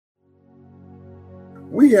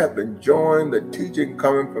We have enjoyed the teaching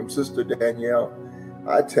coming from Sister Danielle.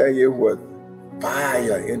 I tell you, with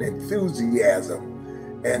fire and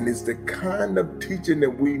enthusiasm. And it's the kind of teaching that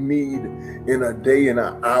we need in a day, in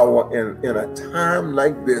an hour, and in a time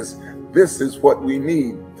like this. This is what we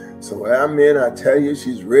need. So amen, I tell you,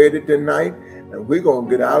 she's ready tonight. And we're going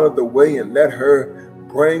to get out of the way and let her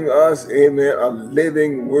bring us, amen, a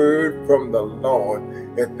living word from the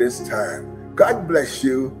Lord at this time. God bless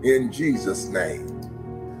you in Jesus' name.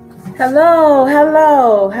 Hello,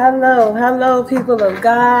 people of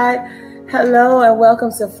God. Hello, and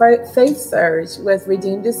welcome to Faith Surge with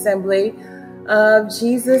Redeemed Assembly of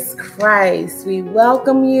Jesus Christ. We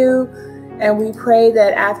welcome you, and we pray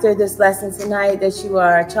that after this lesson tonight that you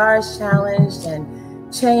are charged, challenged,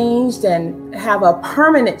 and changed, and have a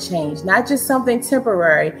permanent change, not just something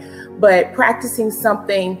temporary, but practicing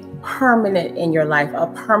something permanent in your life, a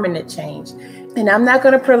permanent change. And I'm not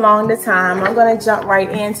going to prolong the time. I'm going to jump right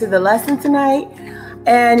into the lesson tonight.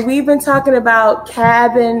 And we've been talking about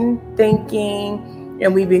cabin thinking,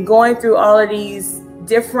 and we've been going through all of these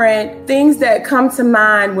different things that come to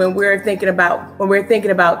mind when we're thinking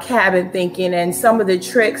about cabin thinking, and some of the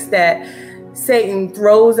tricks that Satan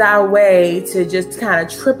throws our way to just kind of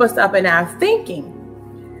trip us up in our thinking.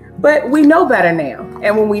 But we know better now.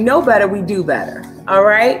 And when we know better, we do better. All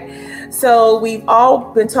right. So we've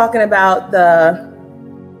all been talking about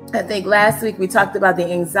I think last week we talked about the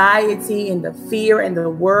anxiety and the fear and the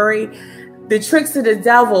worry. The tricks of the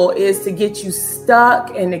devil is to get you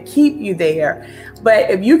stuck and to keep you there.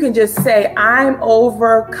 But if you can just say, I'm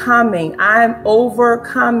overcoming,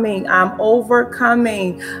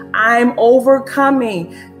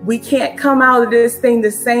 we can't come out of this thing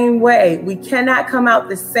the same way. We cannot come out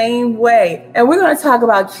the same way. And we're going to talk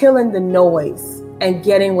about killing the noise and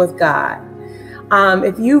getting with God.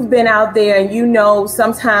 If you've been out there and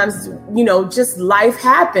sometimes, just life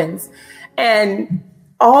happens and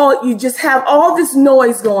you just have all this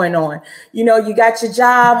noise going on. You got your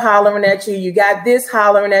job hollering at you. You got this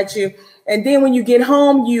hollering at you. And then when you get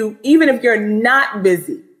home, even if you're not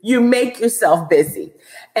busy, you make yourself busy.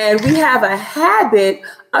 And we have a habit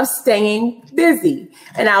of staying busy.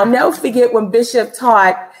 And I'll never forget when Bishop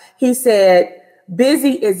taught, he said,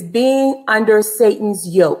 busy is being under Satan's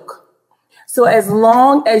yoke. So as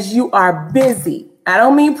long as you are busy, I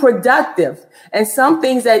don't mean productive. And some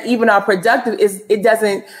things that even are productive it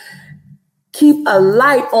doesn't keep a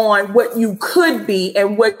light on what you could be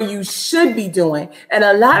and what you should be doing. And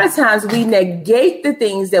a lot of times we negate the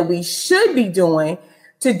things that we should be doing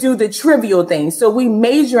to do the trivial things. So we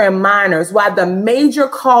major in minors while the major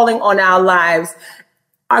calling on our lives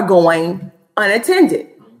are going unattended.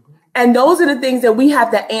 And those are the things that we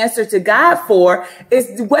have to answer to God for,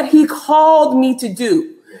 is what he called me to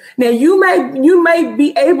do. Now, you may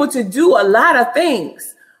be able to do a lot of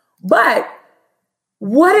things, but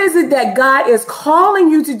what is it that God is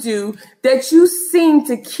calling you to do that you seem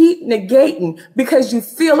to keep negating because you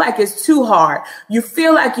feel like it's too hard? You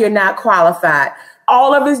feel like you're not qualified.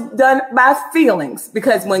 All of it's done by feelings,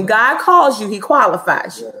 because when God calls you, he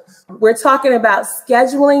qualifies you. Yes. We're talking about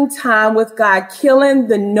scheduling time with God, killing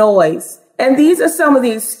the noise. And these are some of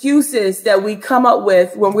the excuses that we come up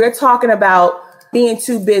with when we're talking about being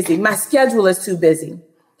too busy. My schedule is too busy.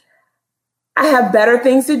 I have better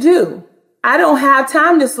things to do. I don't have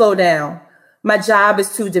time to slow down. My job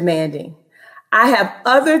is too demanding. I have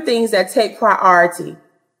other things that take priority.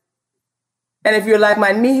 And if you're like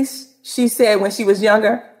my niece, she said when she was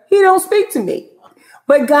younger, he don't speak to me.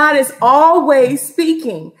 But God is always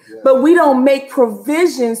speaking, but we don't make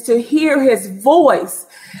provisions to hear his voice.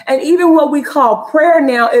 And even what we call prayer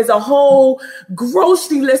now is a whole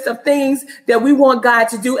grocery list of things that we want God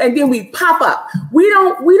to do. And then we pop up. We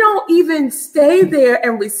don't even stay there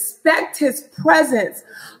and respect his presence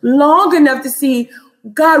long enough to see,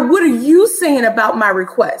 God, what are you saying about my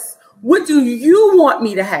request? What do you want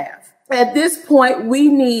me to have? At this point, we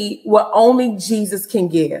need what only Jesus can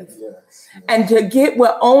give. Yes. And to get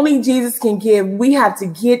what only Jesus can give, we have to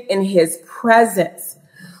get in his presence.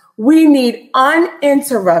 We need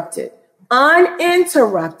uninterrupted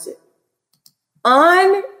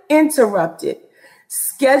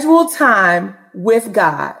scheduled time with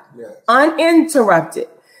God. Yes. Uninterrupted.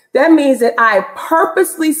 That means that I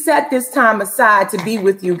purposely set this time aside to be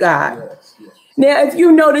with you, God. Yes. Now, if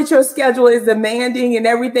you know that your schedule is demanding and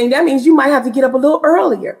everything, that means you might have to get up a little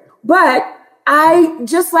earlier. But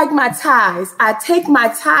just like my tithes, I take my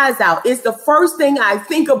tithes out. It's the first thing I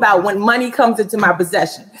think about when money comes into my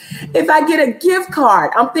possession. If I get a gift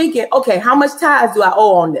card, I'm thinking, okay, how much tithes do I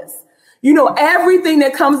owe on this? You know, everything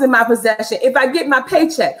that comes in my possession. If I get my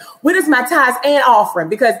paycheck, what is my tithes and offering?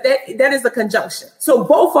 Because that is a conjunction. So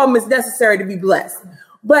both of them is necessary to be blessed.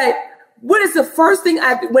 But what is the first thing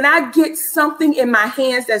when I get something in my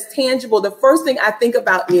hands that's tangible, the first thing I think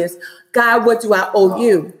about is, God, what do I owe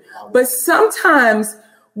you? But sometimes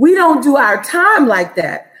we don't do our time like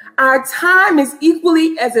that. Our time is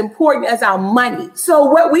equally as important as our money. So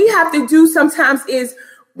what we have to do sometimes is,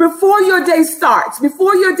 before your day starts,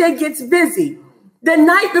 before your day gets busy, the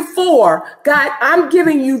night before, God, I'm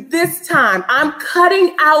giving you this time. I'm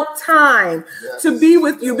cutting out time to be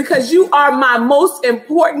with you because you are my most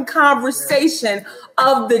important conversation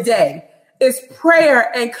of the day. It's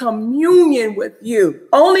prayer and communion with you.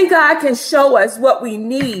 Only God can show us what we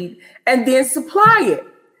need and then supply it.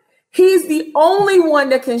 He's the only one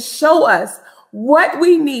that can show us what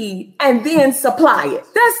we need and then supply it.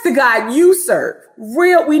 That's the God you serve.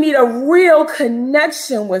 We need a real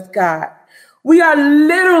connection with God. We are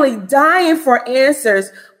literally dying for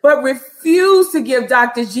answers, but refuse to give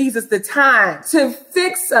Dr. Jesus the time to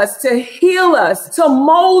fix us, to heal us, to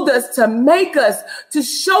mold us, to make us, to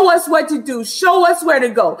show us what to do, show us where to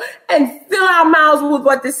go, and fill our mouths with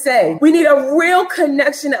what to say. We need a real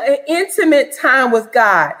connection, an intimate time with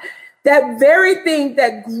God. That very thing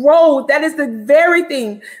that grows, that is the very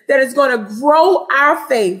thing that is going to grow our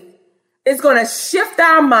faith. It's going to shift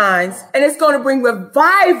our minds, and it's going to bring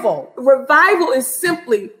revival. Revival is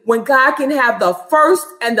simply when God can have the first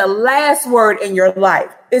and the last word in your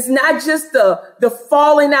life. It's not just the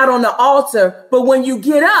falling out on the altar, but when you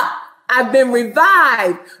get up, I've been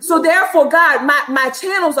revived. So therefore, God, my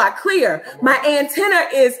channels are clear. My antenna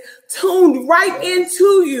is tuned right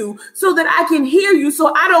into you so that I can hear you,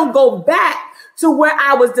 so I don't go back to where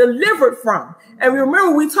I was delivered from. And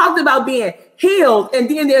remember, we talked about being healed, and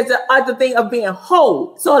then there's the other thing of being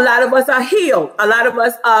whole. So a lot of us are healed. A lot of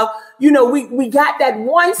us are, we got that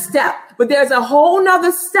one step, but there's a whole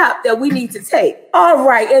nother step that we need to take. All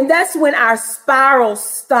right. And that's when our spiral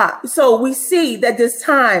stops. So we see that this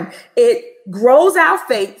time it grows our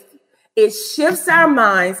faith, it shifts our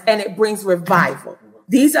minds, and it brings revival.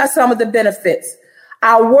 These are some of the benefits.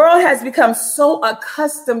 Our world has become so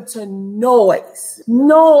accustomed to noise.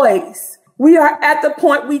 We are at the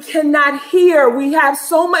point we cannot hear. We have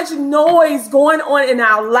so much noise going on in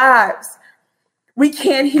our lives. We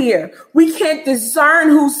can't hear. We can't discern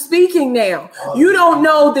who's speaking now. You don't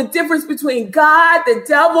know the difference between God, the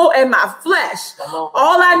devil, and my flesh. All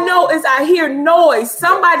I know is I hear noise.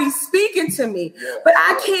 Somebody's speaking to me, but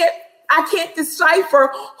I can't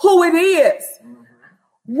decipher who it is.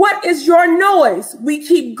 What is your noise? We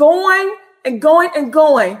keep going and going and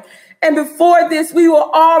going. And before this, we were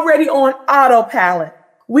already on autopilot.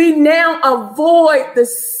 We now avoid the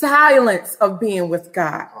silence of being with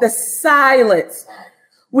God, the silence.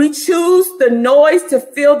 We choose the noise to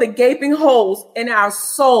fill the gaping holes in our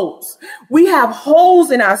souls. We have holes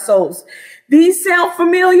in our souls. These sound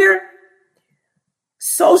familiar?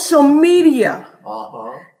 Social media,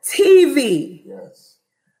 TV. Yes.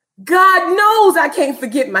 God knows I can't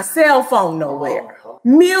forget my cell phone nowhere.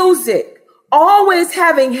 Music. Always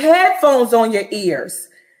having headphones on your ears,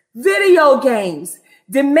 video games,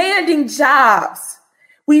 demanding jobs.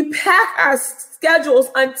 We pack our schedules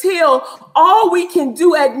until all we can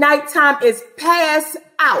do at nighttime is pass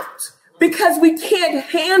out because we can't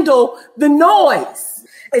handle the noise.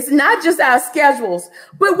 It's not just our schedules,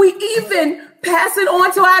 but we even pass it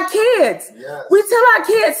on to our kids. Yes. We tell our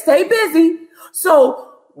kids, stay busy. So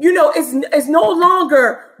it's no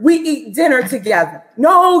longer we eat dinner together.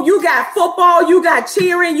 No, you got football, you got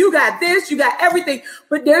cheering, you got this, you got everything.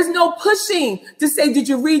 But there's no pushing to say, did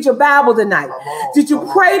you read your Bible tonight? Did you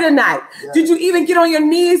pray tonight? Yeah. Did you even get on your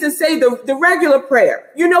knees and say the regular prayer?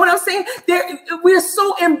 You know what I'm saying? We're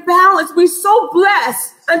so imbalanced. We're so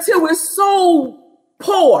blessed until we're so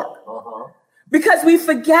poor because we've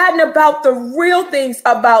forgotten about the real things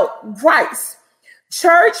about Christ.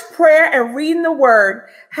 Church, prayer, and reading the word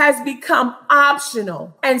has become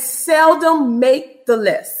optional and seldom make the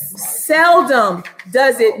list. Seldom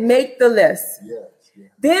does it make the list. Yes.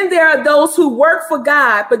 Then there are those who work for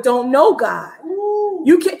God but don't know God.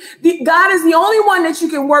 God is the only one that you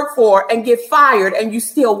can work for and get fired and you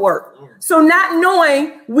still work. So not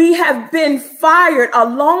knowing we have been fired a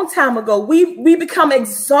long time ago, we become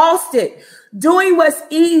exhausted doing what's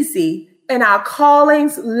easy and our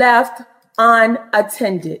callings left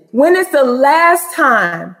unattended. When is the last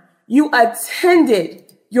time you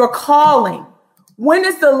attended your calling? When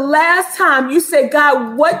is the last time you say,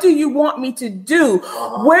 God, what do you want me to do?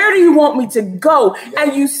 Where do you want me to go?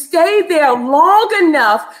 And you stay there long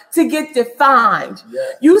enough to get defined.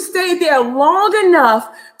 You stay there long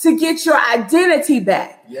enough to get your identity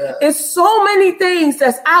back. It's so many things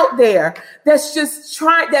that's out there that's just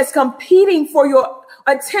that's competing for your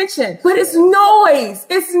attention, but it's noise.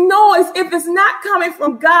 It's noise. If it's not coming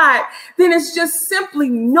from God, then it's just simply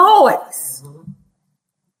noise.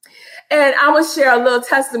 And I will share a little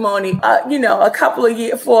testimony, a couple of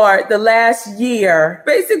years for the last year,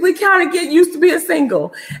 basically kind of get used to being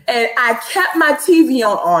single. And I kept my TV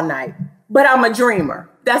on all night, but I'm a dreamer.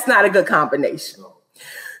 That's not a good combination.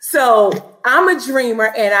 So I'm a dreamer,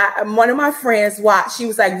 and one of my friends watched. She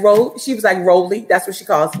was like, Rolly, that's what she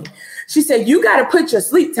calls me. She said, you got to put your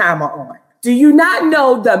sleep timer on. Do you not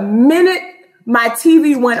know the minute my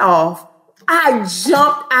TV went off, I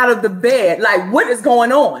jumped out of the bed. Like, what is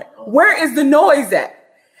going on? Where is the noise at?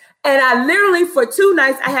 And I literally, for 2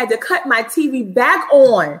 nights, I had to cut my TV back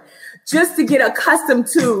on just to get accustomed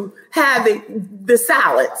to having the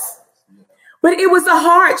silence. But it was a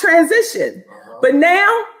hard transition. But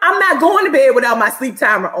now I'm not going to bed without my sleep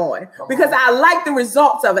timer on because I like the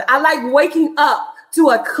results of it. I like waking up to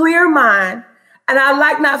a clear mind, and I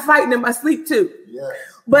like not fighting in my sleep too.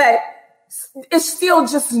 But it's still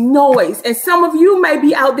just noise. And some of you may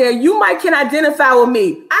be out there, you might can identify with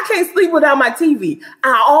me. I can't sleep without my TV.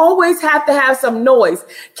 I always have to have some noise.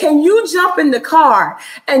 Can you jump in the car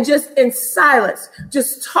and just in silence,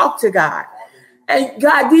 just talk to God? And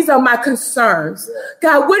God, these are my concerns.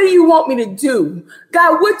 God, what do you want me to do?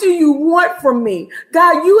 God, what do you want from me?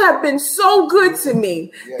 God, you have been so good to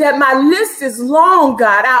me that my list is long,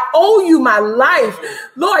 God. I owe you my life.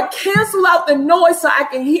 Lord, cancel out the noise so I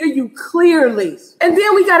can hear you clearly. And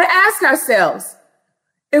then we got to ask ourselves,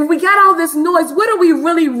 if we got all this noise, what are we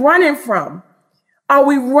really running from? Are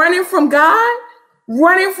we running from God?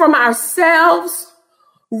 Running from ourselves?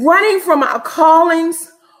 Running from our callings?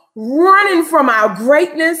 Running from our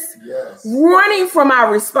greatness, running from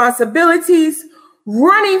our responsibilities,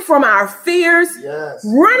 running from our fears,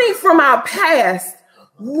 running from our past,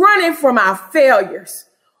 running from our failures,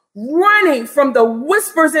 running from the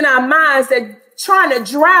whispers in our minds that trying to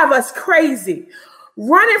drive us crazy,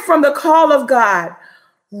 running from the call of God,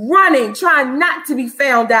 running, trying not to be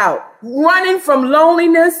found out, running from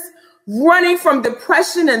loneliness, running from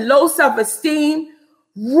depression and low self-esteem,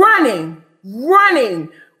 running,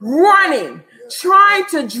 trying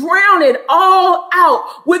to drown it all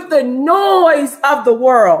out with the noise of the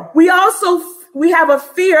world. We have a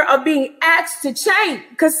fear of being asked to change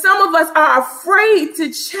because some of us are afraid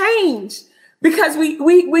to change because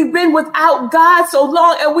we've been without God so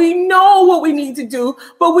long and we know what we need to do,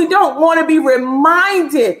 but we don't want to be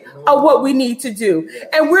reminded of what we need to do.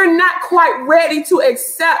 And we're not quite ready to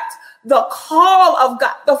accept the call of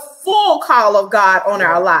God, the full call of God on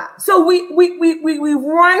our lives. So we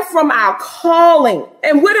run from our calling.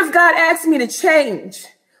 And what if God asks me to change?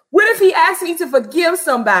 What if he asks me to forgive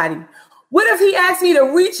somebody? What if he asks me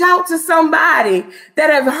to reach out to somebody that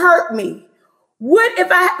have hurt me? What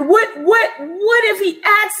if he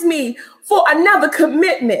asks me for another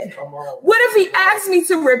commitment? What if he asks me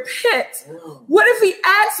to repent? What if he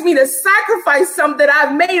asks me to sacrifice something that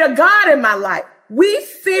I've made a God in my life? We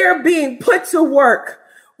fear being put to work.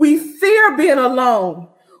 We fear being alone.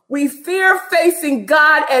 We fear facing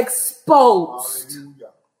God exposed.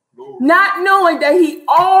 Not knowing that he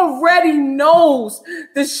already knows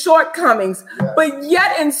the shortcomings, but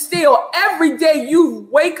yet and still every day you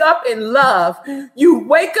wake up in love, you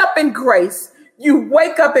wake up in grace, you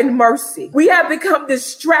wake up in mercy. We have become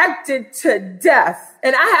distracted to death.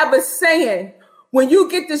 And I have a saying, when you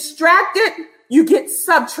get distracted, you get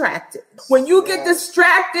subtracted. When you get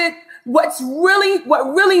distracted, what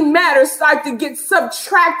really matters start to get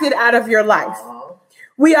subtracted out of your life.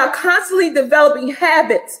 We are constantly developing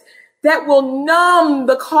habits that will numb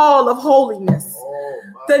the call of holiness.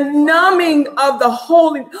 The numbing of the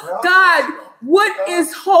holy. God, what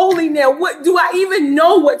is holy now? What do I even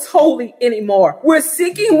know what's holy anymore? We're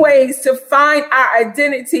seeking ways to find our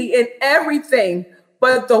identity in everything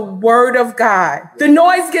but the word of God. The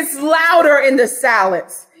noise gets louder in the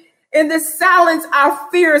silence. In the silence, our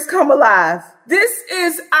fears come alive. This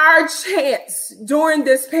is our chance during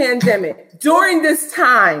this pandemic, during this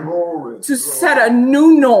time, to set a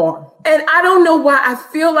new norm. And I don't know why I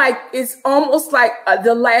feel like it's almost like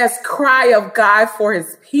the last cry of God for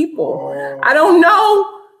his people. I don't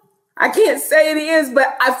know. I can't say it is,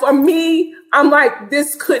 but for me, I'm like,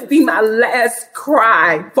 this could be my last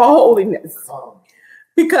cry for holiness.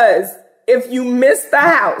 Because if you miss the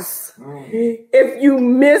house, if you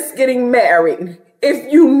miss getting married,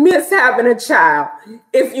 if you miss having a child,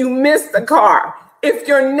 if you miss the car, if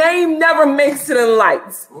your name never makes it in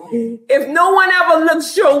lights, if no one ever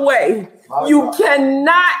looks your way, you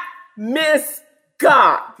cannot miss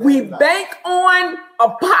God. We bank on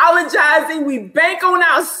apologizing. We bank on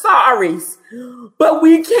our sorries. But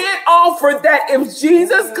we can't offer that if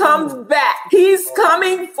Jesus comes back. He's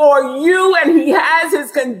coming for you, and he has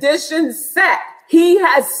his conditions set. He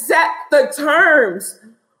has set the terms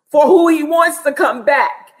for who he wants to come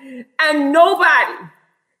back. And nobody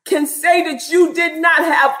can say that you did not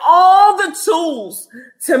have all the tools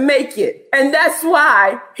to make it. And that's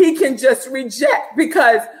why he can just reject,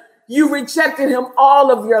 because you rejected him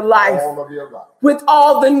all of your life, with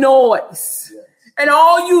all the noise. Yes. And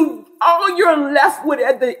all you're left with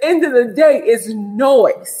at the end of the day is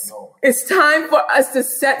noise. It's time for us to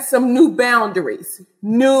set some new boundaries.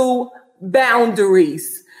 A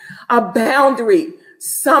boundary,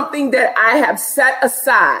 something that I have set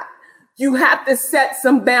aside. You have to set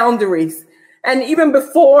some boundaries. And even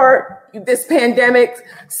before this pandemic,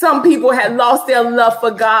 some people had lost their love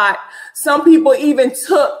for God. Some people even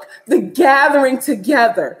took the gathering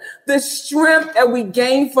together, the strength that we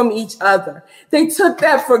gained from each other. They took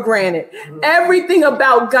that for granted. Everything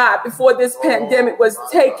about God before this pandemic was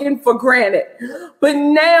taken for granted. But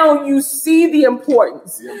now you see the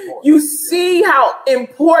importance. You see how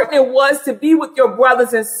important it was to be with your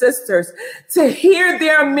brothers and sisters, to hear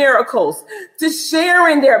their miracles, to share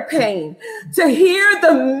in their pain, to hear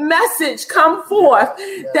the message come forth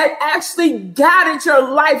that actually guided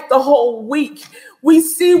your life the whole week. We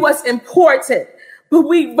see what's important, but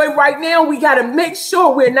right now we got to make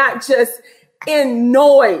sure we're not just in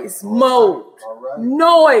noise mode.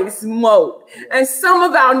 And some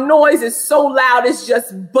of our noise is so loud, it's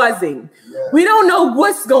just buzzing. We don't know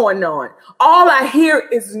what's going on. All I hear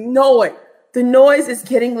is noise. The noise is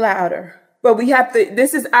getting louder, but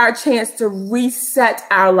this is our chance to reset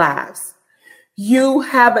our lives. You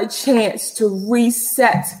have a chance to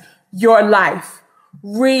reset your life.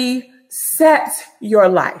 Reset your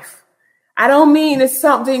life. I don't mean it's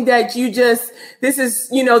something that this is,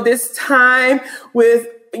 this time with,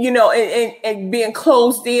 and being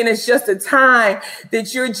closed in is just a time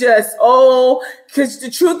that you're just, because the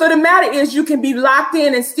truth of the matter is you can be locked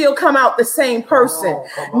in and still come out the same person,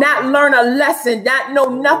 not learn a lesson, not know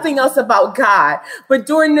nothing else about God. But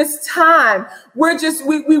during this time,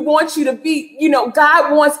 we want you to be,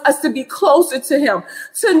 God wants us to be closer to him,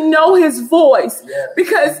 to know his voice. Yes.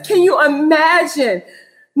 Because can you imagine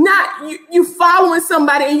not you following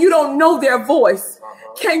somebody and you don't know their voice?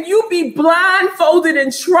 Can you be blindfolded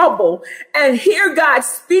in trouble and hear God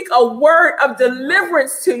speak a word of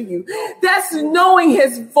deliverance to you? That's knowing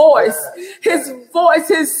his voice, his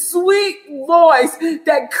sweet voice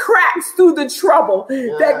that cracks through the trouble,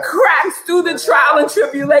 that cracks through the trial and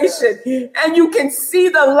tribulation, and you can see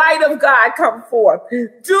the light of God come forth.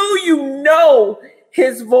 Do you know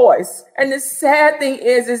his voice? And the sad thing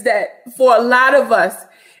is that for a lot of us,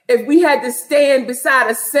 if we had to stand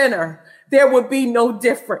beside a sinner, there would be no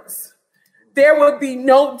difference. There would be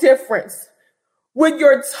no difference. Would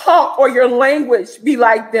your talk or your language be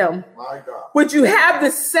like them? My God. Would you have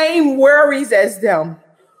the same worries as them?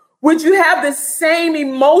 Would you have the same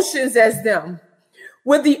emotions as them?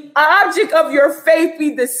 Would the object of your faith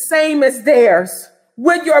be the same as theirs?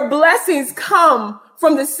 Would your blessings come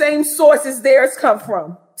from the same sources theirs come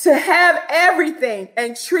from? To have everything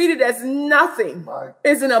and treat it as nothing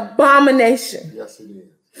is an abomination. Yes, it is.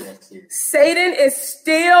 Satan is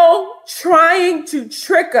still trying to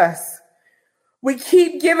trick us. We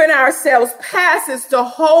keep giving ourselves passes to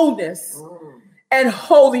wholeness and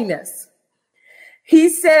holiness. He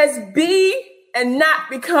says, be and not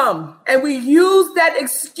become. And we use that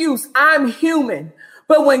excuse, I'm human.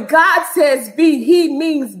 But when God says be, he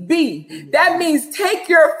means be. That means take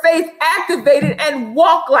your faith activated and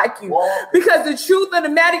walk like you. Because the truth of the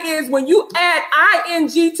matter is when you add ing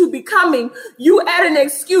to becoming, you add an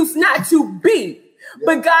excuse not to be.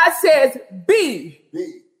 But God says be.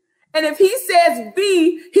 And if he says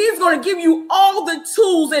be, he's going to give you all the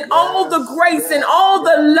tools and all the grace and all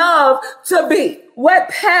the love to be. What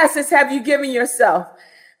passes have you given yourself?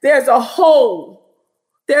 There's a hole.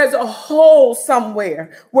 There's a hole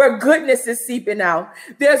somewhere where goodness is seeping out.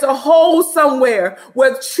 There's a hole somewhere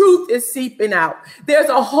where truth is seeping out. There's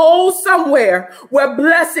a hole somewhere where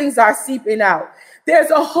blessings are seeping out.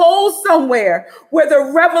 There's a hole somewhere where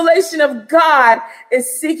the revelation of God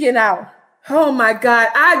is seeking out. Oh my God,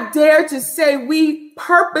 I dare to say we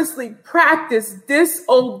purposely practice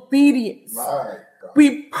disobedience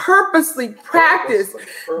We purposely practice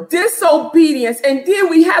disobedience, and then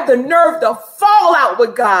we have the nerve to fall out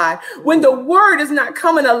with God when the word is not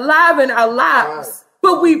coming alive in our lives.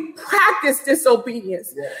 But we practice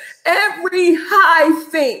disobedience. Every high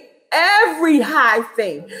thing,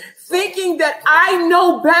 thinking that I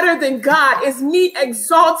know better than God is me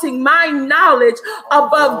exalting my knowledge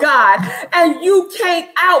above God. And you can't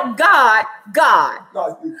out God.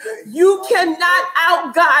 You cannot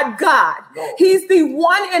out God. He's the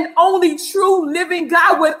one and only true living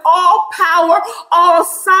God with all power, all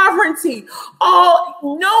sovereignty, all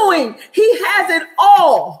knowing. He has it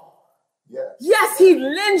all. Yes, he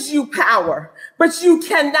lends you power, but you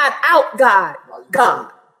cannot out God.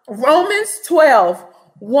 Romans 12,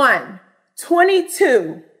 1,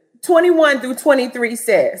 22, 21 through 23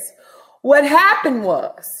 says, what happened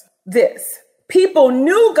was this. People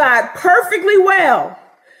knew God perfectly well,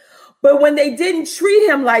 but when they didn't treat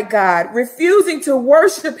him like God, refusing to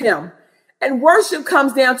worship him, and worship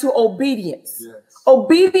comes down to obedience.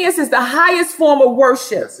 Obedience is the highest form of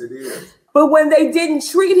worship. Yes, it is. But when they didn't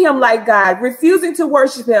treat him like God, refusing to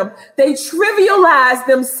worship him, they trivialized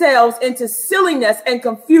themselves into silliness and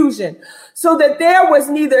confusion, so that there was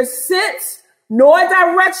neither sense nor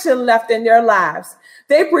direction left in their lives.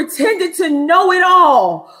 They pretended to know it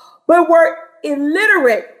all, but were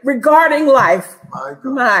illiterate regarding life.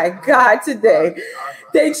 My God, today.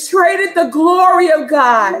 They traded the glory of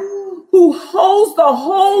God, who holds the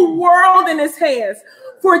whole world in his hands,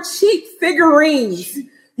 for cheap figurines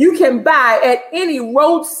you can buy at any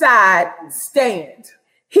roadside stand.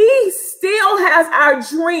 He still has our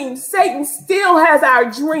dreams. Satan still has our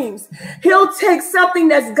dreams. He'll take something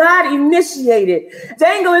that's God initiated,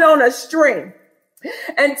 dangle it on a string,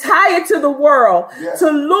 and tie it to the world to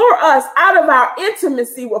lure us out of our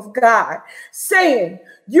intimacy with God, saying,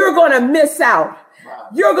 you're going to miss out.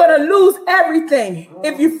 You're going to lose everything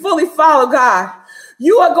if you fully follow God.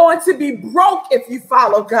 You are going to be broke if you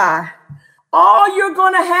follow God. All you're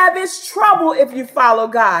going to have is trouble if you follow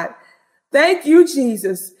God. Thank you,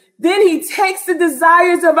 Jesus. Then he takes the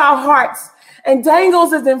desires of our hearts and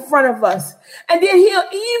dangles it in front of us. And then he'll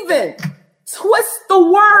even twist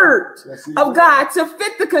the word of God to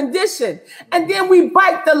fit the condition. And then we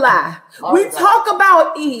bite the lie. We talk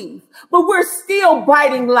about Eve, but we're still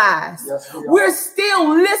biting lies. We're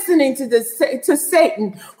still listening to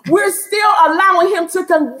Satan. We're still allowing him to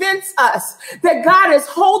convince us that God is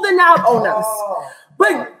holding out on us.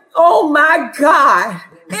 But oh my God,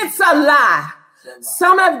 it's a lie.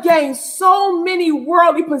 Some have gained so many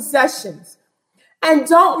worldly possessions and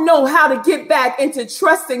don't know how to get back into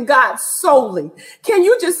trusting God solely. Can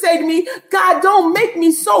you just say to me, God, don't make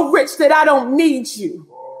me so rich that I don't need you.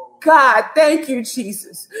 God, thank you,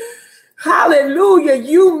 Jesus. Hallelujah.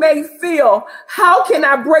 You may feel, how can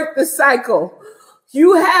I break the cycle?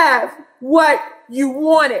 You have what you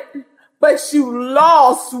wanted, but you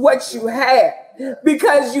lost what you had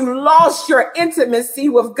because you lost your intimacy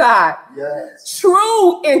with God.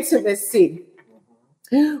 True intimacy.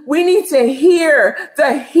 We need to hear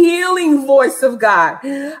the healing voice of God.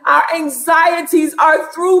 Our anxieties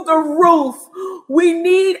are through the roof.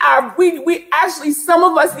 We actually, some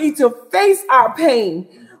of us need to face our pain.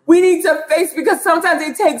 We need to face, because sometimes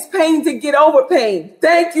it takes pain to get over pain.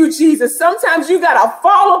 Thank you, Jesus. Sometimes you got to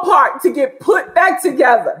fall apart to get put back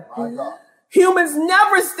together. Humans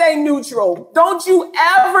never stay neutral. Don't you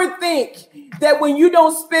ever think that when you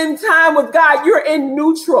don't spend time with God, you're in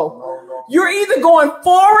neutral. You're either going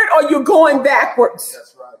forward or you're going backwards.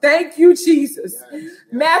 Thank you, Jesus.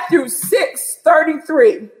 Matthew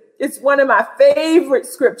 6:33. It's one of my favorite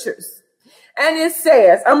scriptures. And it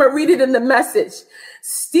says, I'm going to read it in the Message.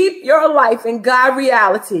 Steep your life in God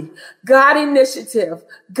reality, God initiative,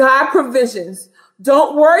 God provisions.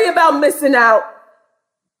 Don't worry about missing out.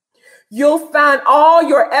 You'll find all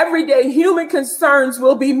your everyday human concerns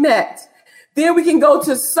will be met. Then we can go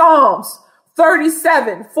to Psalms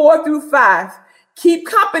 37, 4 through 5. Keep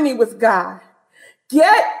company with God.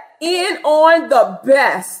 Get in on the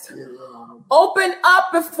best. Open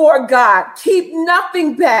up before God. Keep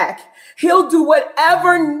nothing back. He'll do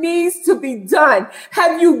whatever needs to be done.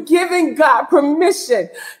 Have you given God permission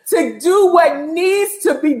to do what needs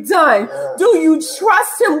to be done? Do you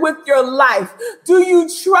trust him with your life? Do you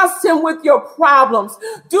trust him with your problems?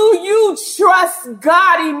 Do you trust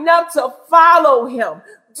God enough to follow him?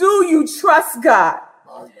 Do you trust God?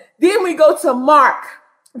 Then we go to Mark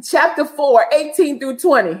chapter 4, 18 through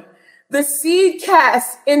 20. The seed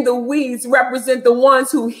cast in the weeds represent the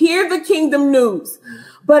ones who hear the kingdom news,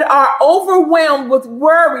 but are overwhelmed with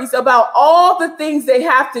worries about all the things they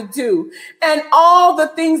have to do and all the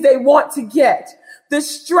things they want to get. The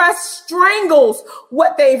stress strangles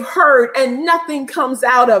what they've heard and nothing comes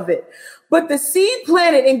out of it. But the seed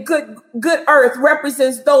planted in good earth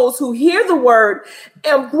represents those who hear the word,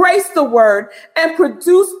 embrace the word, and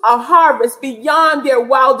produce a harvest beyond their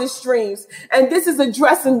wildest dreams. And this is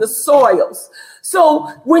addressing the soils. So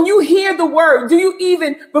when you hear the word, do you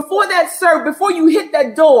even, before you hit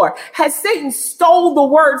that door, has Satan stole the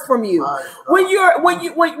word from you? When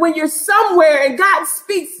you're somewhere and God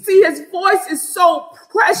speaks, see, his voice is so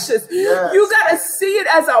precious. Yes. You got to see it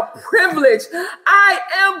as a privilege. I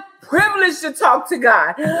am privileged to talk to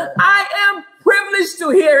God. Yes. I am privileged to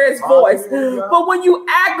hear his voice. But when you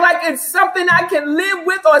act like it's something I can live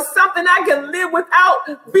with or something I can live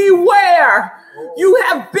without, beware. You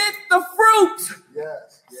have bit the fruit.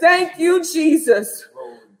 Yes. Thank you, Jesus.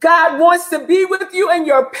 God wants to be with you in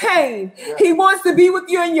your pain. Yeah. He wants to be with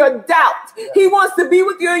you in your doubt. Yeah. He wants to be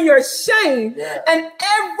with you in your shame. Yeah. And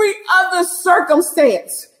every other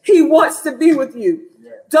circumstance, he wants to be with you.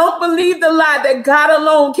 Don't believe the lie that God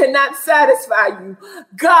alone cannot satisfy you.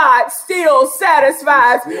 God still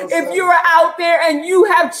satisfies. If you are out there and you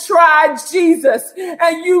have tried Jesus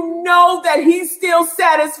and you know that he still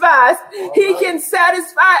satisfies, he can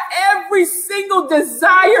satisfy every single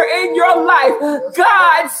desire in your life.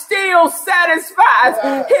 God still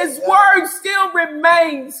satisfies. His word still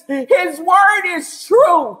remains. His word is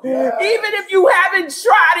true. Even if you haven't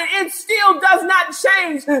tried it, it still does not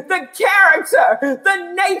change the character,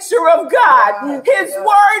 the nature of God. His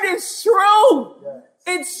word is true.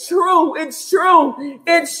 It's true. It's true.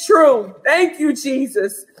 It's true. Thank you,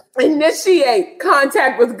 Jesus. Initiate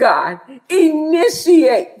contact with God.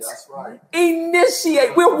 Initiate. That's right.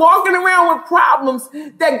 Initiate. We're walking around with problems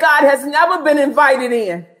that God has never been invited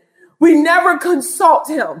in. We never consult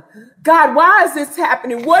him. God, why is this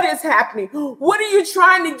happening? What is happening? What are you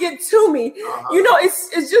trying to get to me? You know, it's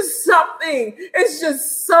just something. It's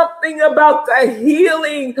just something about the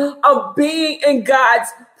healing of being in God's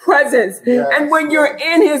presence. Yes, and when you're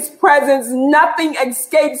in his presence, nothing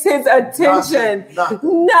escapes his attention.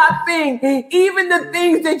 Nothing. Even the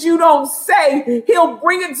things that you don't say, he'll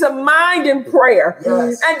bring it to mind in prayer.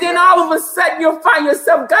 Yes, and then all of a sudden you'll find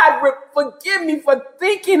yourself, God, forgive me for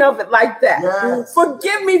thinking of it like that. Yes.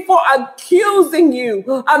 Forgive me for accusing you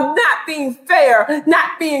of not being fair,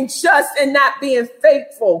 not being just, and not being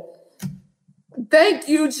faithful. Thank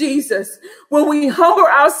you, Jesus. When we humble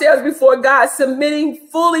ourselves before God, submitting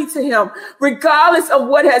fully to him, regardless of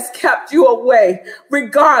what has kept you away,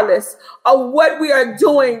 regardless of what we are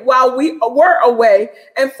doing while we were away,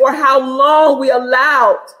 and for how long we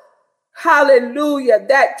allowed, hallelujah,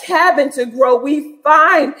 that cabin to grow, we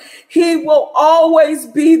find he will always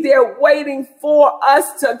be there waiting for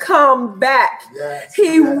us to come back. Yes,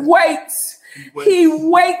 he waits. He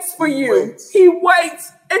waits for you. He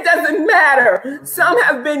waits. It doesn't matter. Some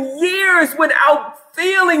have been years without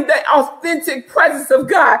feeling the authentic presence of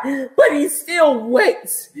God, but he still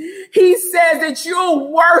waits. He says that you're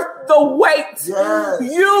worth the wait. Yes.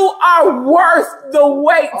 You are worth the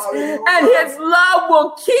wait. And his love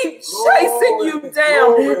will keep chasing you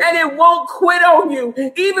down, and it won't quit on you.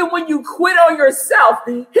 Even when you quit on yourself,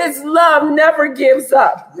 his love never gives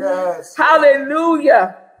up. Yes.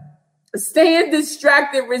 Hallelujah. Staying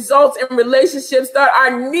distracted results in relationships that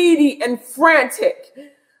are needy and frantic.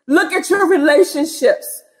 Look at your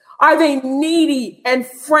relationships. Are they needy and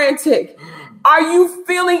frantic? Are you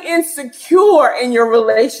feeling insecure in your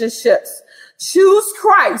relationships? Choose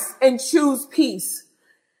Christ and choose peace.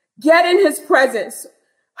 Get in his presence.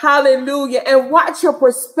 Hallelujah. And watch your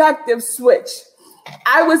perspective switch.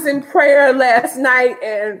 I was in prayer last night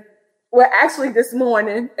and actually this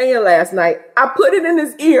morning and last night. I put it in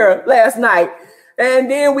his ear last night,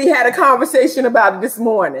 and then we had a conversation about it this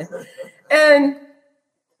morning. And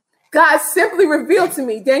God simply revealed to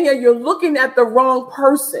me, Danielle, you're looking at the wrong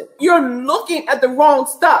person. You're looking at the wrong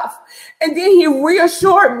stuff. And then he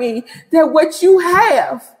reassured me that what you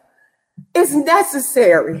have is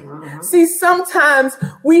necessary. See, sometimes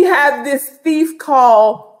we have this thief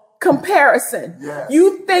called comparison. Yes.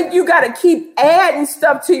 You think you got to keep adding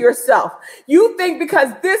stuff to yourself. You think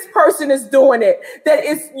because this person is doing it, that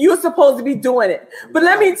you're supposed to be doing it. But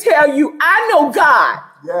let me tell you, I know God.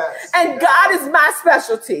 Yes. And God is my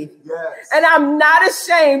specialty. Yes. And I'm not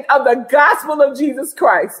ashamed of the gospel of Jesus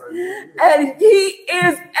Christ. And he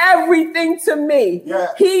is everything to me.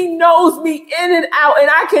 Yes. He knows me in and out. And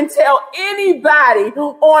I can tell anybody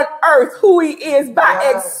on earth who he is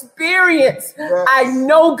by experience. Yes. I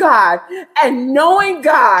know God. And knowing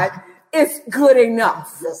God, it's good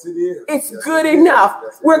enough. Yes, it is. It's good enough.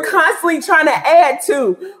 We're constantly trying to add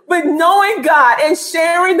to, but knowing God and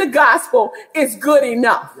sharing the gospel is good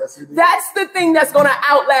enough. Yes, it is. That's the thing that's going to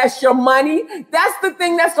outlast your money. That's the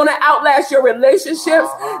thing that's going to outlast your relationships.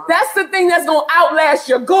 That's the thing that's going to outlast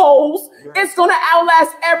your goals. It's going to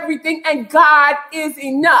outlast everything, and God is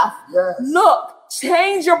enough. Yes. Look,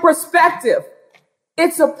 change your perspective.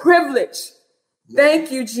 It's a privilege.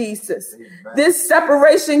 Thank you, Jesus. Amen. This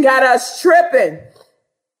separation got us tripping.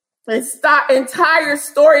 Entire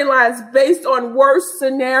storylines based on worst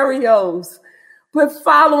scenarios. But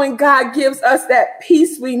following God gives us that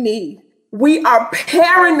peace we need. We are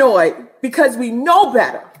paranoid because we know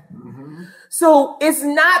better. So it's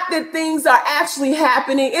not that things are actually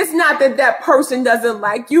happening. It's not that that person doesn't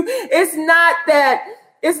like you. It's not that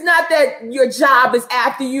your job is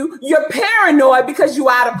after you. You're paranoid because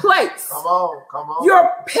you're out of place. Come on.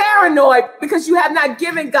 You're paranoid because you have not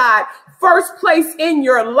given God first place in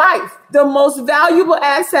your life. The most valuable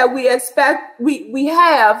asset we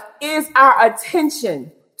have is our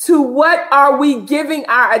attention. To what are we giving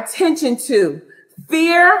our attention to?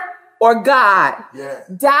 Fear or God? Yes.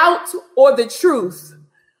 Doubt or the truth?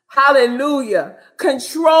 Hallelujah.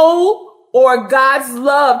 Control or God's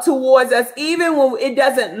love towards us, even when it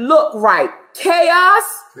doesn't look right. Chaos.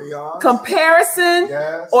 Comparison,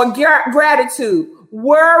 or gratitude.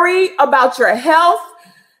 Worry about your health,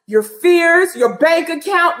 your fears, your bank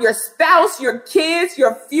account, your spouse, your kids,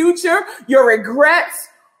 your future, your regrets,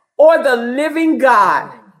 or the living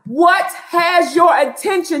God. What has your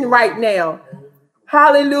attention right now?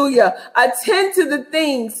 Hallelujah. Attend to the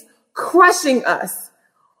things crushing us.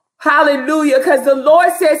 Hallelujah. Because the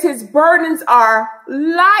Lord says his burdens are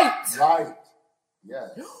light. Light.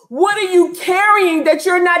 Yes. What are you carrying that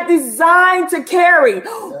you're not designed to carry?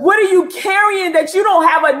 Yes. What are you carrying that you don't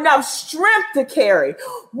have enough strength to carry?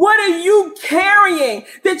 What are you carrying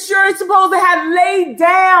that you're supposed to have laid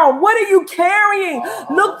down? What are you carrying?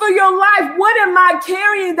 Look for your life. What am I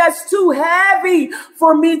carrying that's too heavy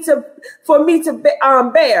for me to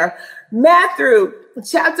bear? Matthew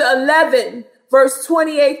chapter 11, verse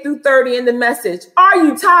 28 through 30 in the Message. Are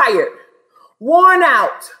you tired, worn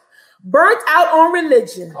out, burnt out on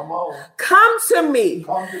religion? Come to me.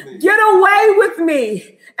 Get away with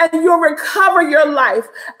me, and you'll recover your life.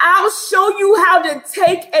 I'll show you how to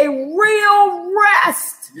take a real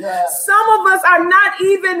rest. Yes. Some of us are not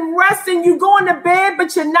even resting. You going to bed,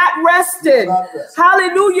 but you're not resting.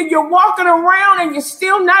 Hallelujah. You're walking around and you're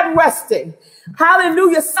still not resting.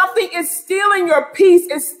 Hallelujah. Something is stealing your peace.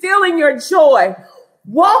 It's stealing your joy.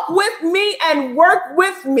 Walk with me and work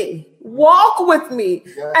with me. Walk with me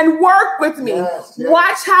and work with me.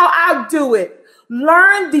 Watch how I do it.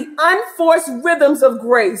 Learn the unforced rhythms of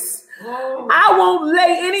grace. I won't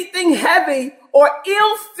lay anything heavy or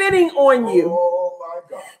ill-fitting on you.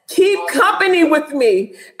 Keep company with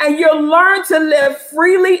me, and you'll learn to live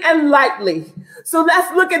freely and lightly. So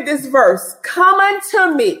let's look at this verse. Come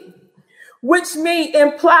unto me, which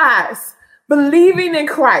implies believing in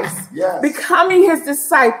Christ, becoming his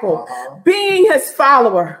disciple, being his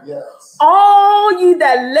follower. All ye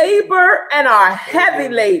that labor and are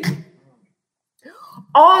heavy laden,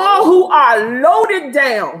 all who are loaded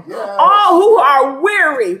down, all who are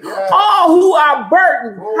weary, all who are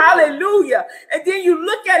burdened. Hallelujah. And then you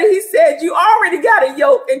look at it, he said, you already got a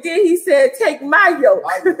yoke. And then he said, take my yoke.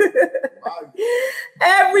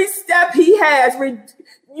 Every step he has,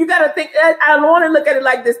 you got to think, I want to look at it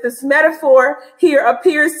like this. This metaphor here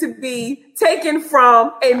appears to be taken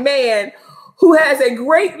from a man who has a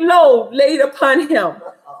great load laid upon him,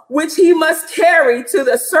 which he must carry to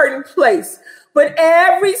the certain place. But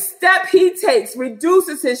every step he takes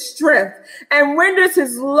reduces his strength and renders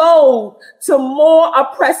his load to more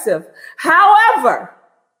oppressive. However,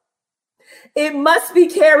 it must be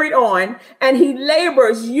carried on, and he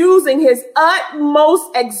labors using his utmost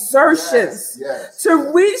exertions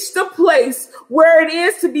to reach the place where it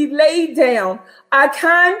is to be laid down. A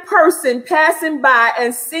kind person passing by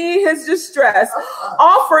and seeing his distress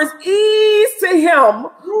offers ease to him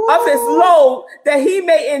of his load that he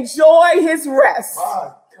may enjoy his rest.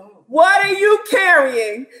 What are you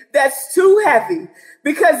carrying that's too heavy?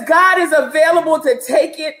 Because God is available to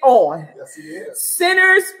take it on. Yes, he is.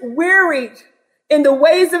 Sinners wearied in the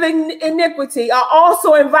ways of iniquity are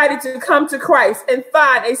also invited to come to Christ and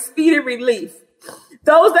find a speedy relief.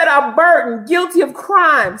 Those that are burdened, guilty of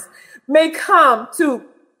crimes, may come to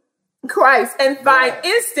Christ and find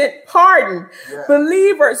instant pardon.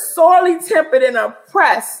 Believers sorely tempted and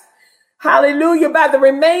oppressed, hallelujah, by the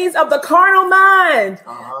remains of the carnal mind,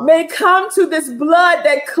 may come to this blood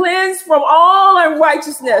that cleansed from all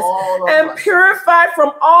unrighteousness and purified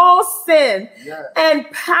from all sin, and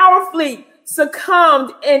powerfully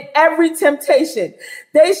succumbed in every temptation.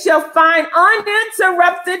 They shall find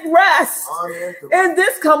uninterrupted rest in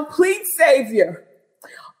this complete Savior.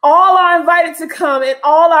 All are invited to come, and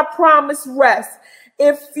all are promised rest.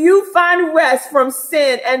 If few find rest from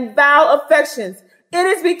sin and vile affections, it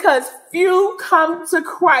is because few come to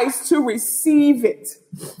Christ to receive it.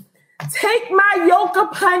 Take my yoke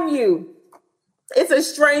upon you. It's a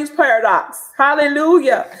strange paradox.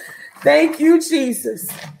 Hallelujah. Thank you, Jesus.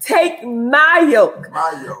 Take my yoke.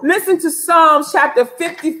 Listen to Psalms chapter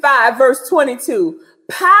 55, verse 22.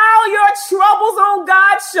 Pile your troubles on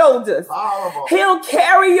God's shoulders. He'll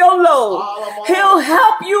carry your load. He'll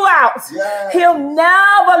help you out. He'll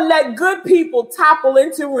never let good people topple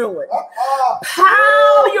into ruin.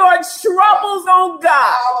 Pile your troubles on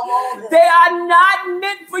God. They are not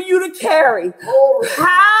meant for you to carry.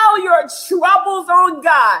 Pile your troubles on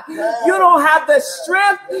God. You don't have the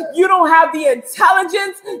strength. You don't have the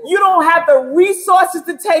intelligence. You don't have the resources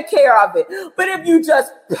to take care of it. But if you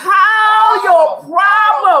just pile your problems,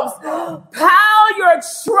 pile your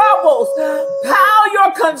troubles, pile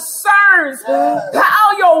your concerns,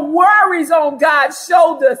 pile your worries on God's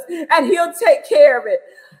shoulders, and he'll take care of it.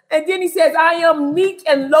 And then he says, I am meek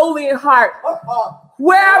and lowly in heart.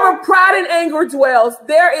 Wherever pride and anger dwells,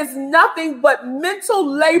 there is nothing but mental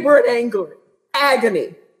labor and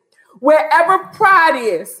agony. Wherever pride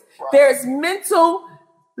is, there's mental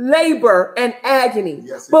labor and agony.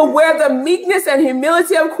 But where the meekness and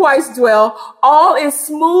humility of Christ dwell, all is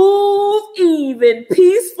smooth, even,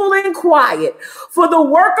 peaceful, and quiet. For the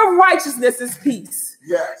work of righteousness is peace.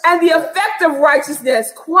 And the effect of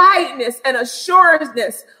righteousness, quietness, and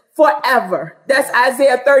assuredness forever. That's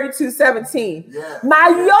Isaiah 32:17. My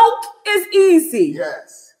yoke is easy,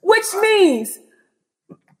 which means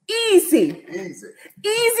easy.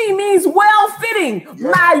 Easy means well-fitting.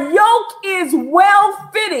 My yoke is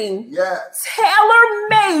well-fitting,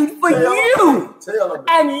 tailor-made for you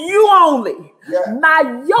and you only.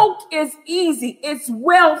 My yoke is easy. It's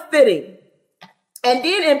well-fitting. And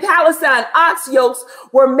then in Palestine, ox yokes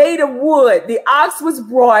were made of wood. The ox was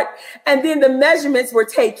brought, and then the measurements were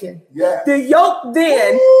taken. The yoke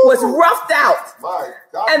then was roughed out,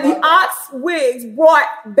 and the ox wigs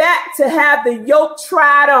brought back to have the yoke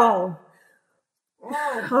tried on.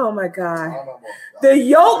 Oh my God. The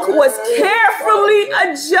yoke was carefully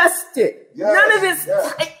adjusted. None of this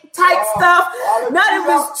tight stuff, none of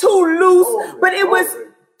this too loose, but it was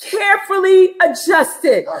carefully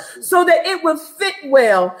adjusted so that it would fit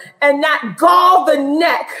well and not gall the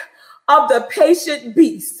neck of the patient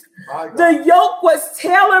beast. The yoke was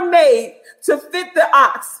tailor-made to fit the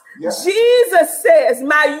ox. Jesus says,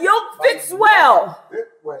 my yoke fits well.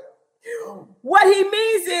 What he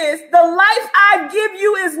means is the life I give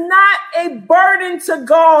you is not a burden to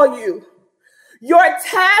gall you. Your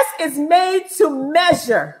task is made to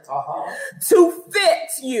measure, to fit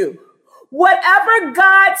you. Whatever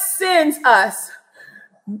God sends us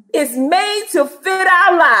is made to fit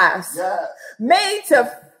our lives, made to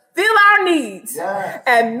fill our needs,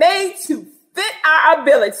 and made to fit our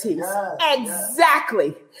abilities.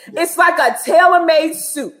 Exactly. It's like a tailor-made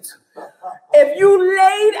suit. If you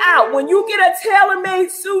laid out, when you get a tailor-made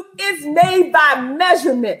suit, it's made by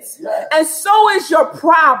measurements. And so is your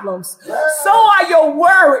problems. So are your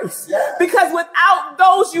worries. Because without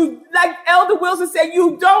those, you, like Elder Wilson said,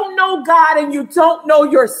 you don't know God and you don't know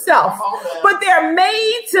yourself. But they're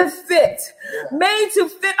made to fit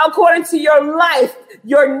according to your life,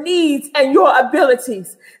 your needs, and your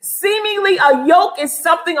abilities. Seemingly a yoke is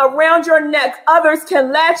something around your neck others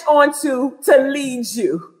can latch onto to lead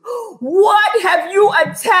you. What have you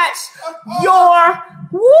attached your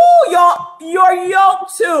yoke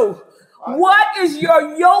to? What is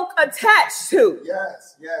your yoke attached to?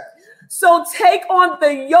 So take on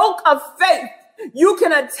the yoke of faith. You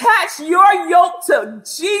can attach your yoke to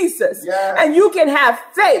Jesus and you can have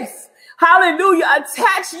faith. Hallelujah.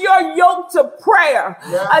 Attach your yoke to prayer.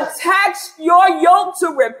 Attach your yoke to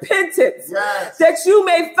repentance. That you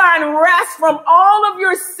may find rest from all of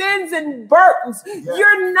your sins and burdens.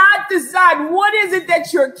 You're not designed. What is it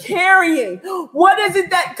that you're carrying? What is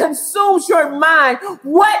it that consumes your mind?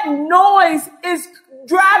 What noise is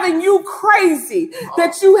driving you crazy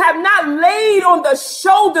that you have not laid on the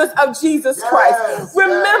shoulders of Jesus Christ.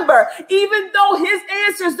 Remember, even though his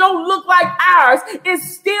answers don't look like ours,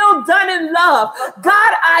 it's still done in love.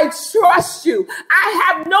 God, I trust you. I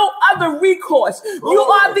have no other recourse. You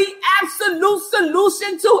are the absolute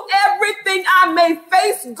solution to everything I may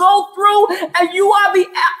face, go through, and you are the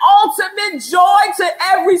ultimate joy to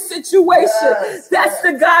every situation. That's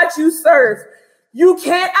the God you serve. You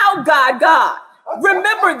can't out-God God.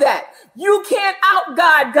 Remember that. You can't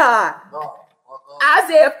out-God God.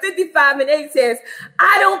 Isaiah 55:8 says,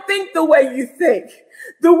 I don't think the way you think.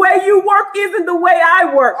 The way you work isn't the way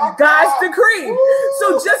I work. God's decree.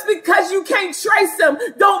 So just because you can't trace him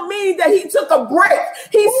don't mean that he took a break.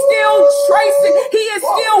 He's still tracing. He is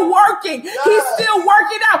still working. He's still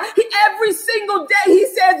working out. Every single day he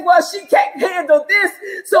says, well, she can't handle this,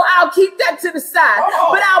 so I'll keep that to the side.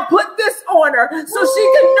 But I'll put this on her so she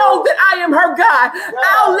can know that I am her God.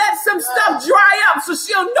 I'll let some stuff dry up so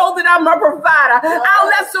she'll know that I'm her provider. I'll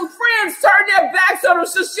let some friends turn their backs on her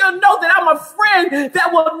so she'll know that I'm a friend that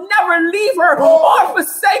will never leave her or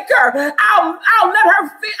forsake her. I'll let her,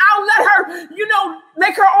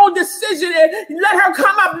 make her own decision and let her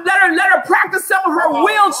come up, let her practice some of her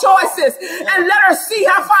will choices and let her see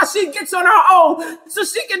how far she gets on her own so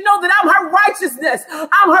she can know that I'm her righteousness.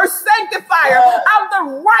 I'm her sanctifier. I'm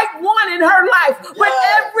the right one in her life. But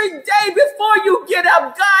every day before you get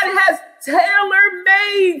up, God has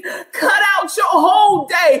tailor-made, cut out your whole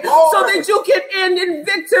day so that you can end in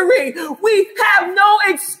victory. We have no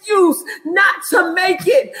excuse not to make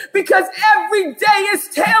it because every day is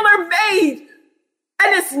tailor-made.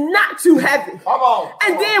 And it's not too heavy.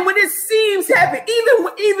 And then when it seems heavy,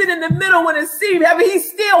 even in the middle when it seems heavy, he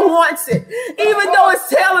still wants it. Even though it's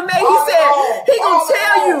tailor-made, he said, he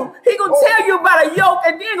gonna tell you about a yoke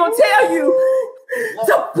and then gonna tell you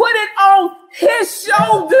to put it on his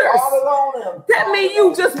shoulders. That means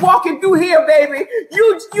you just walking through here, baby.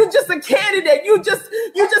 You just a candidate. You just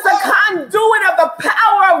a conduit of the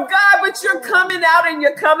power of God, but you're coming out and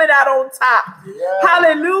you're coming out on top.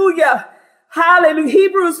 Hallelujah. Hallelujah.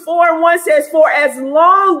 Hebrews 4:1 says, for as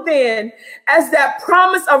long then as that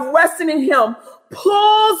promise of resting in him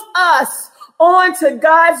pulls us on to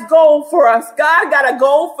God's goal for us. God got a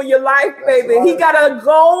goal for your life, baby. He got a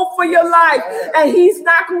goal for your life. And he's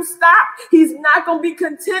not going to stop. He's not going to be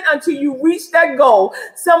content until you reach that goal.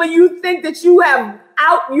 Some of you think that you're out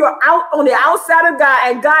on the outside of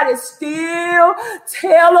God, and God is still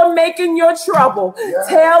tailor-making your trouble,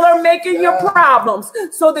 tailor-making your problems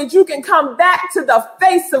so that you can come back to the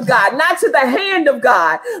face of God, not to the hand of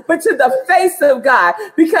God, but to the face of God.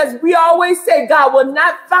 Because we always say God will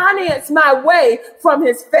not finance my way from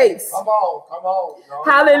his face. Come on.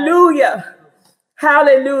 Hallelujah.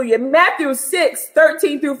 Hallelujah. Matthew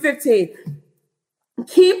 6:13-15.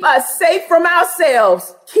 Keep us safe from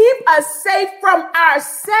ourselves. Keep us safe from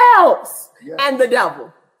ourselves and the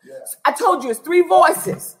devil. I told you it's three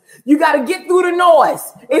voices. You got to get through the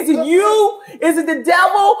noise. Is it you? Is it the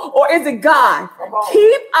devil? Or is it God?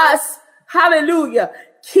 Keep us, hallelujah,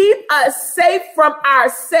 keep us safe from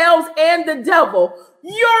ourselves and the devil.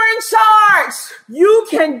 You're in charge. You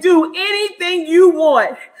can do anything you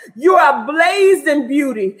want. You are blazed in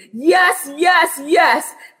beauty. Yes.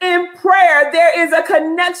 In prayer, there is a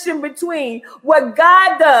connection between what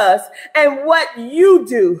God does and what you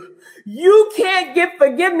do. You can't get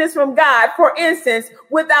forgiveness from God, for instance,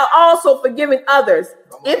 without also forgiving others.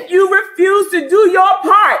 If you refuse to do your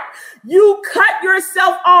part, you cut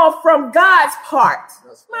yourself off from God's part.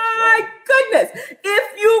 My goodness.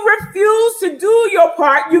 If you refuse to do your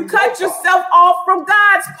part, you cut yourself off from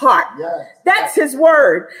God's part. That's his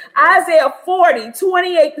word. Isaiah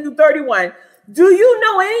 40:28-31. Do you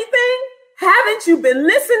know anything? Haven't you been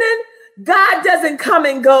listening? God doesn't come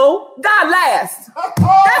and go. God lasts.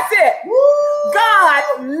 That's it. God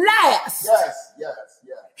lasts.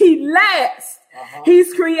 He lasts.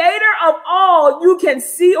 He's creator of all you can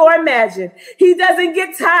see or imagine. He doesn't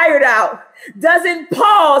get tired out, doesn't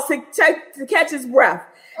pause to catch his breath.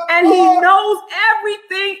 And he knows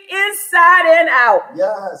everything inside and out.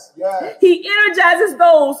 He energizes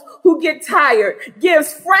those who get tired,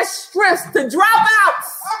 gives fresh strength to drop out.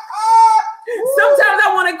 Sometimes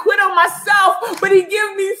I want to quit on myself, but he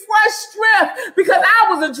gives me fresh strength because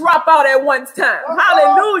I was a dropout at one time.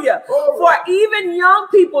 Hallelujah. For even young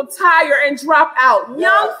people tire and drop out.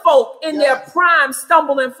 Young folk in their prime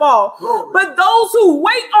stumble and fall. But those who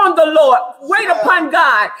wait on the Lord, wait upon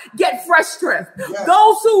God, get fresh strength.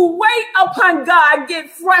 Those who wait upon God get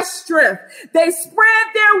fresh strength. They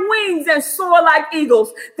spread their wings and soar like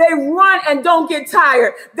eagles. They run and don't get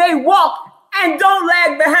tired. They walk and don't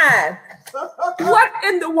lag behind. What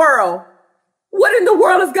in the world? What in the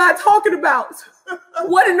world is God talking about?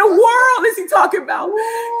 What in the world is he talking about?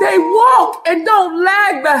 They walk and don't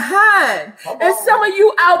lag behind. And some of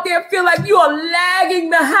you out there feel like you are lagging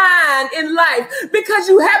behind in life because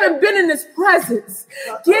you haven't been in his presence.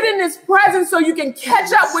 Get in his presence so you can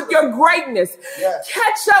catch up with your greatness.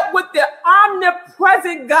 Catch up with the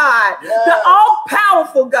omnipresent God, the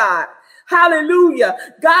all-powerful God. Hallelujah.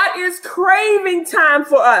 God is craving time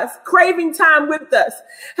for us, craving time with us.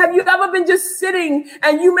 Have you ever been just sitting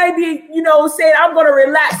and you may be, saying, I'm going to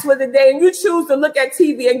relax for the day, and you choose to look at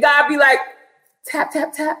TV and God be like, tap,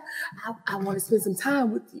 tap, tap. I want to spend some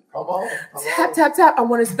time with you. Come on. Tap, tap, tap. I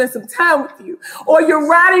want to spend some time with you. Or you're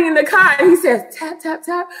riding in the car and he says, tap, tap,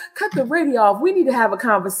 tap. Cut the radio off. We need to have a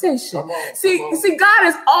conversation. See, God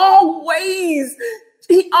is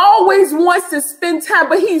He always wants to spend time,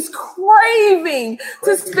 but he's craving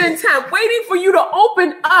to spend time, waiting for you to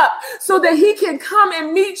open up so that he can come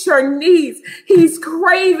and meet your needs. He's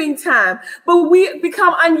craving time, but we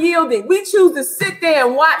become unyielding. We choose to sit there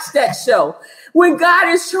and watch that show. When God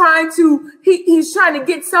is trying to, he's trying to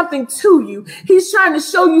get something to you. He's trying to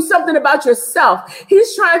show you something about yourself.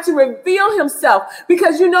 He's trying to reveal himself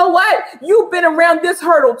because you know what? You've been around this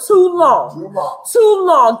hurdle too long. Too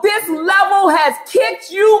long. This level has kicked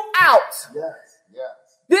you out.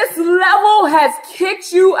 This level has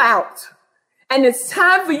kicked you out. And it's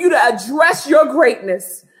time for you to address your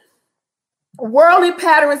greatness. Worldly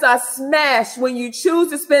patterns are smashed when you choose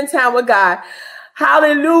to spend time with God.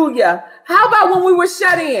 Hallelujah. How about when we were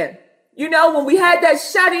shut in? When we had that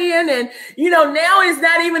shut in and, now it's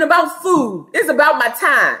not even about food. It's about my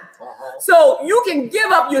time. So you can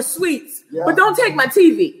give up your sweets, but don't take my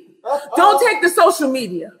TV. Don't take the social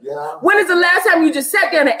media. When is the last time you just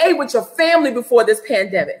sat down and ate with your family before this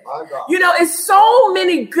pandemic? It's so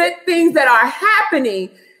many good things that are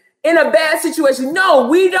happening in a bad situation. No,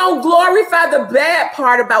 we don't glorify the bad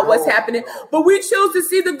part about what's happening, but we choose to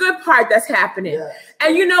see the good part that's happening.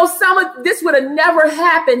 And some of this would have never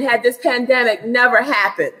happened had this pandemic never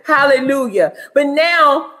happened. Hallelujah. But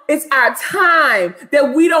now it's our time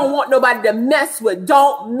that we don't want nobody to mess with.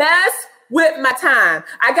 Don't mess with my time.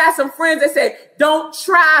 I got some friends that say, don't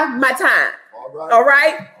try my time. All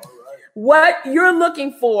right. What you're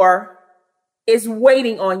looking for is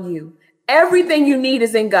waiting on you. Everything you need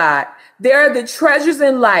is in God. There are the treasures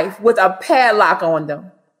in life with a padlock on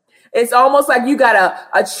them. It's almost like you got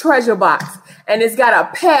a treasure box and it's got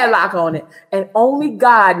a padlock on it. And only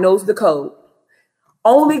God knows the code.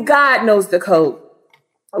 Only God knows the code.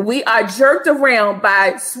 We are jerked around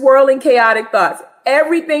by swirling, chaotic thoughts.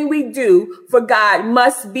 Everything we do for God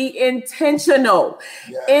must be intentional.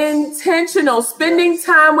 Intentional. Spending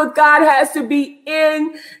time with God has to be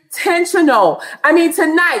intentional. I mean,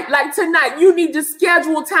 tonight, you need to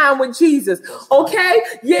schedule time with Jesus. Okay?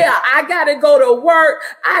 Yeah, I got to go to work.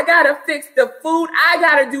 I got to fix the food. I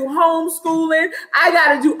got to do homeschooling. I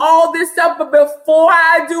got to do all this stuff. But before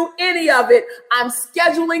I do any of it, I'm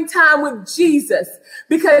scheduling time with Jesus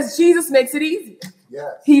because Jesus makes it easier.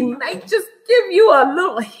 He might just give you a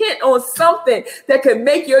little hint on something that could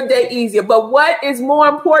make your day easier. But what is more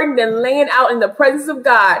important than laying out in the presence of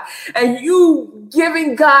God and you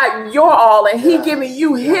giving God your all and he giving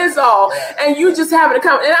you his all and you just having a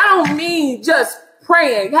conversation? And I don't mean just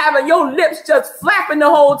praying, having your lips just flapping the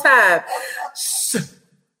whole time. Shh.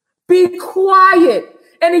 Be quiet.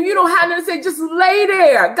 And if you don't have nothing to say, just lay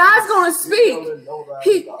there. God's going to speak.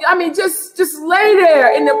 Just lay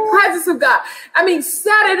there in the presence of God.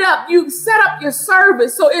 Set it up. You set up your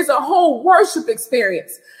service so it's a whole worship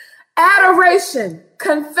experience. Adoration,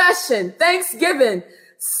 confession, thanksgiving,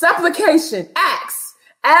 supplication, acts,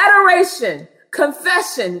 adoration,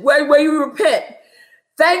 confession, where you repent,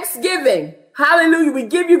 thanksgiving. Hallelujah. We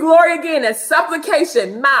give you glory again, and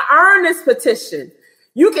supplication, my earnest petition.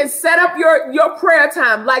 You can set up your prayer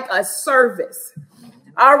time like a service.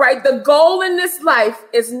 All right. The goal in this life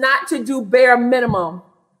is not to do bare minimum,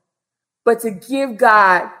 but to give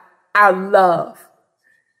God our love.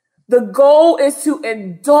 The goal is to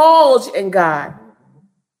indulge in God.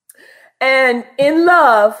 And in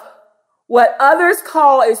love, what others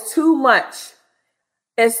call is too much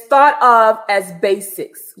is thought of as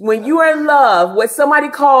basics. When you are in love, what somebody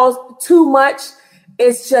calls too much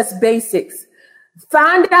is just basics.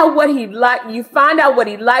 Find out what he likes. You find out what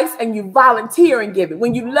he likes and you volunteer and give it.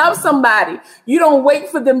 When you love somebody, you don't wait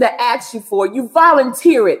for them to ask you for it. You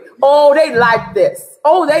volunteer it. Oh, they like this.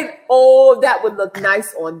 Oh, that would look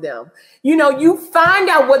nice on them. You find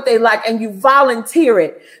out what they like and you volunteer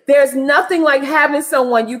it. There's nothing like having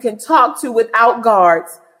someone you can talk to without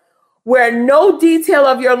guards, where no detail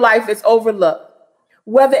of your life is overlooked,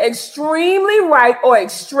 whether extremely right or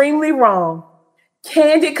extremely wrong.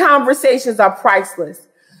 Candid conversations are priceless.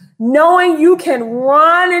 Knowing you can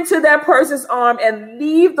run into that person's arm and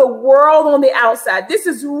leave the world on the outside. This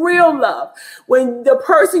is real love. When the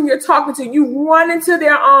person you're talking to, you run into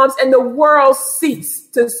their arms and the world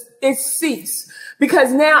ceases.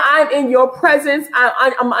 Because now I'm in your presence.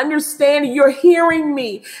 I'm understanding. You're hearing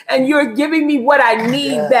me and you're giving me what I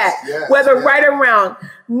need back, whether right or wrong.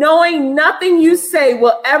 Knowing nothing you say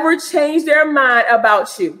will ever change their mind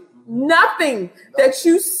about you. Nothing that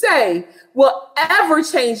you say will ever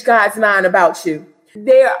change God's mind about you.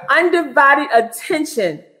 Their undivided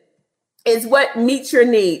attention is what meets your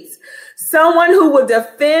needs. Someone who will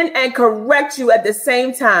defend and correct you at the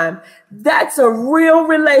same time. That's a real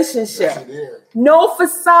relationship. No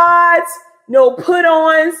facades, no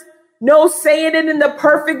put-ons, no saying it in the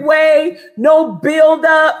perfect way, no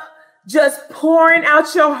build-up, just pouring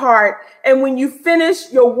out your heart. And when you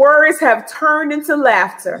finish, your words have turned into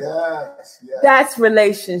laughter. That's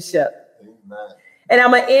relationship. Amen. And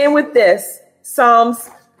I'm going to end with this. Psalms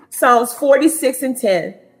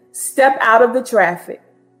 46:10. Step out of the traffic.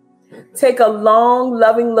 Take a long,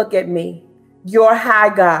 loving look at me. Your high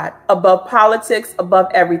God, above politics, above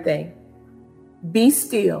everything. Be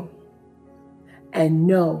still and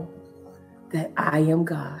know that I am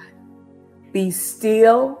God. Be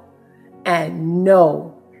still and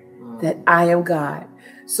know that I am God.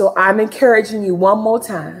 So I'm encouraging you one more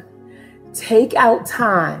time. Take out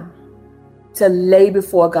time to lay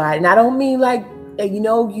before God. And I don't mean like,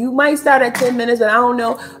 you might start at 10 minutes and I don't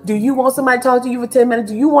know. Do you want somebody to talk to you for 10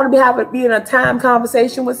 minutes? Do you want to be in a time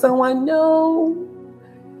conversation with someone? No.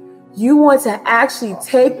 You want to actually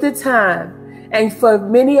take the time. And for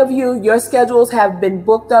many of you, your schedules have been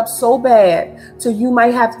booked up so bad, so you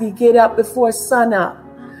might have to get up before sun up.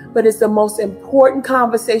 But it's the most important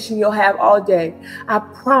conversation you'll have all day. I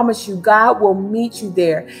promise you, God will meet you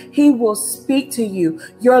there. He will speak to you.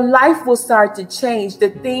 Your life will start to change. The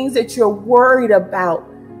things that you're worried about,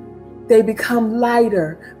 they become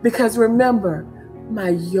lighter. Because remember, my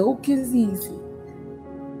yoke is easy.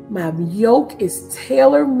 My yoke is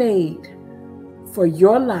tailor-made for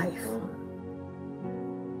your life.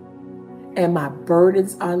 And my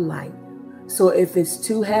burdens are light. So if it's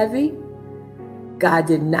too heavy, God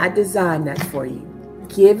did not design that for you.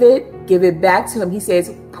 Give it back to him. He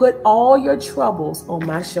says, put all your troubles on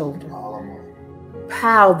my shoulder.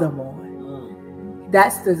 Pile them on.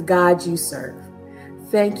 That's the God you serve.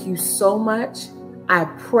 Thank you so much. I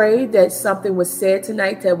pray that something was said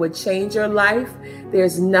tonight that would change your life.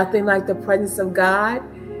 There's nothing like the presence of God.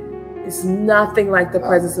 It's nothing like the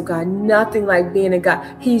presence of God. Nothing like being in God.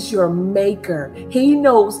 He's your maker. He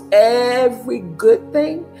knows every good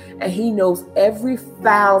thing and he knows every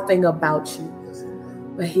foul thing about you.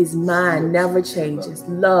 But his mind never changes.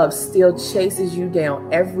 Love still chases you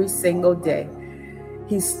down every single day.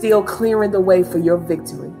 He's still clearing the way for your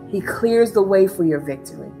victory. He clears the way for your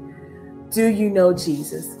victory. Do you know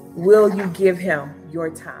Jesus? Will you give him your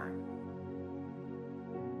time?